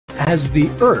As the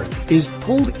Earth is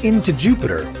pulled into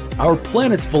Jupiter, our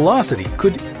planet's velocity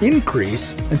could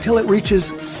increase until it reaches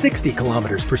 60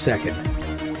 kilometers per second.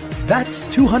 That's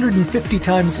 250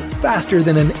 times faster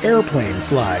than an airplane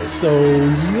flies, so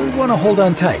you'll want to hold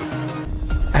on tight.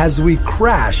 As we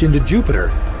crash into Jupiter,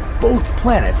 both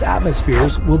planets'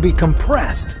 atmospheres will be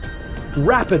compressed,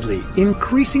 rapidly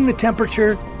increasing the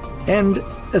temperature and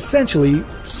essentially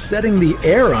setting the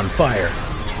air on fire.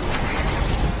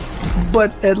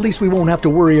 But at least we won't have to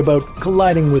worry about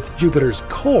colliding with Jupiter's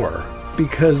core,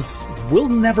 because we'll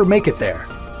never make it there.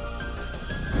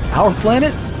 Our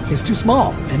planet is too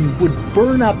small and would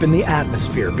burn up in the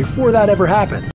atmosphere before that ever happened.